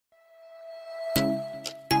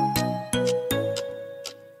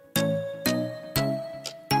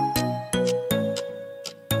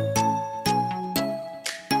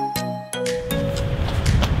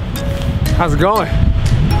How's it going?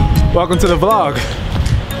 Welcome to the vlog.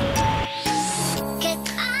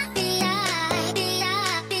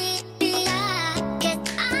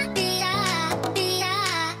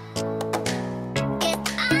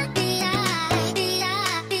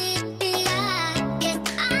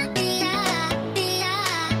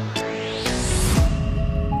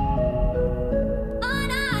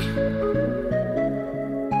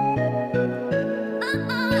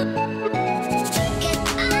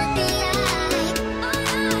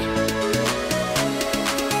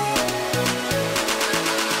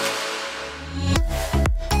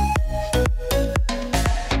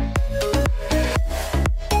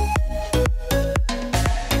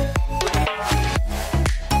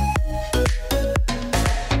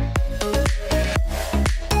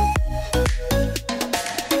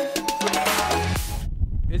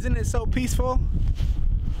 Isn't it so peaceful?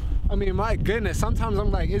 I mean, my goodness, sometimes I'm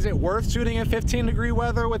like, is it worth shooting in 15-degree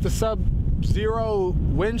weather with the sub-zero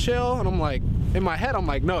wind chill? And I'm like, in my head, I'm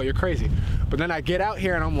like, no, you're crazy. But then I get out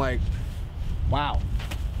here and I'm like, wow.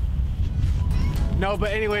 No,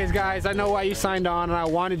 but anyways, guys, I know why you signed on, and I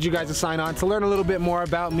wanted you guys to sign on to learn a little bit more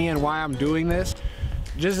about me and why I'm doing this.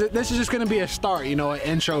 This is just gonna be a start, you know, an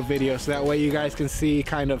intro video, so that way you guys can see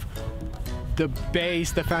kind of the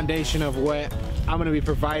base, the foundation of what I'm going to be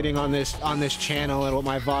providing on this channel and what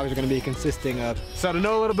my vlogs are going to be consisting of. So to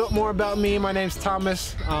know a little bit more about me, my name's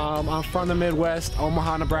Thomas. I'm from the Midwest.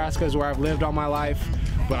 Omaha, Nebraska is where I've lived all my life,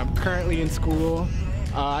 but I'm currently in school.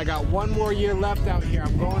 I got one more year left out here.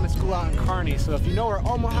 I'm going to school out in Kearney. So if you know where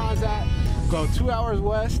Omaha's at, go 2 hours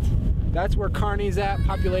west. That's where Kearney's at,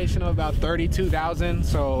 population of about 32,000.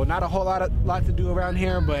 So not a whole lot to do around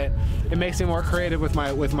here, but it makes me more creative with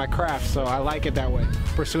my craft. So I like it that way.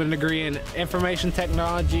 Pursuing a degree in information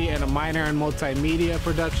technology and a minor in multimedia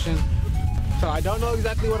production. So I don't know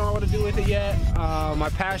exactly what I want to do with it yet. My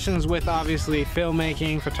passion's with obviously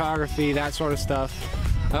filmmaking, photography, that sort of stuff.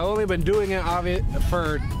 I've only been doing it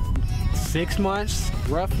for 6 months,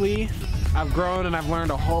 roughly. I've grown and I've learned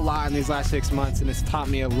a whole lot in these last 6 months, and it's taught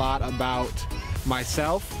me a lot about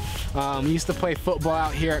myself. Used to play football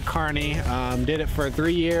out here at Kearney. Did it for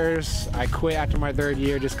 3 years. I quit after my 3rd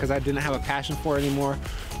year just because I didn't have a passion for it anymore,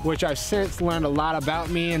 which I've since learned a lot about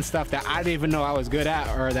me and stuff that I didn't even know I was good at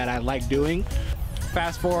or that I like doing.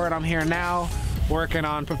 Fast forward, I'm here now working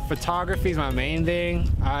on photography is my main thing.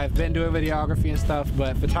 I've been doing videography and stuff,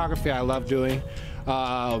 but photography I love doing.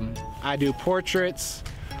 I do portraits,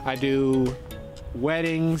 I do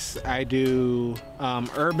weddings, I do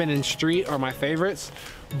urban and street are my favorites.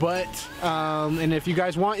 But and if you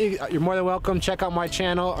guys want, you're more than welcome. Check out my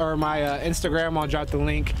channel or my Instagram. I'll drop the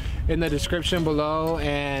link in the description below,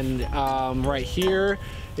 and right here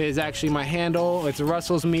is actually my handle. It's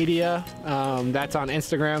Russell's Media. That's on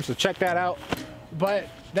Instagram, so check that out. But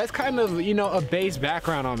that's kind of, you know, a base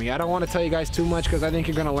background on me. I don't want to tell you guys too much because I think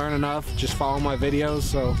you're gonna learn enough. Just follow my videos.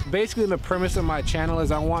 So basically the premise of my channel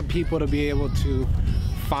is I want people to be able to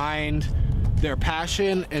find their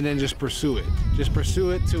passion and then just pursue it. Just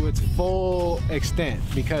pursue it to its full extent,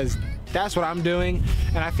 because that's what I'm doing.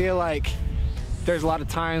 And I feel like there's a lot of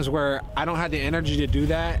times where I don't have the energy to do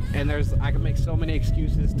that, and I can make so many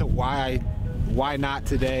excuses to why not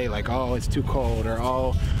today, like, oh, it's too cold, or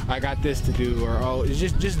oh, I got this to do, or oh,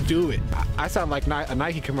 just do it. I sound like a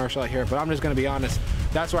Nike commercial out here, but I'm just gonna be honest.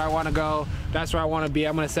 That's where I want to go. That's where I want to be.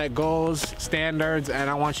 I'm gonna set goals, standards, and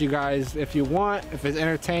I want you guys, if it's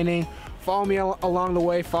entertaining, follow me along the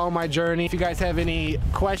way, follow my journey. If you guys have any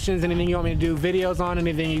questions, anything you want me to do videos on,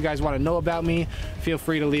 anything you guys want to know about me, feel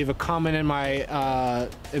free to leave a comment in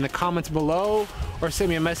the comments below, or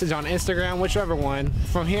send me a message on Instagram, whichever one.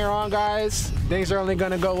 From here on, guys, things are only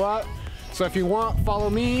gonna go up. So if you want,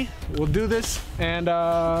 follow me, we'll do this, and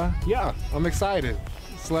yeah, I'm excited.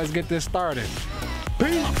 So let's get this started.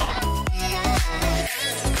 Peace.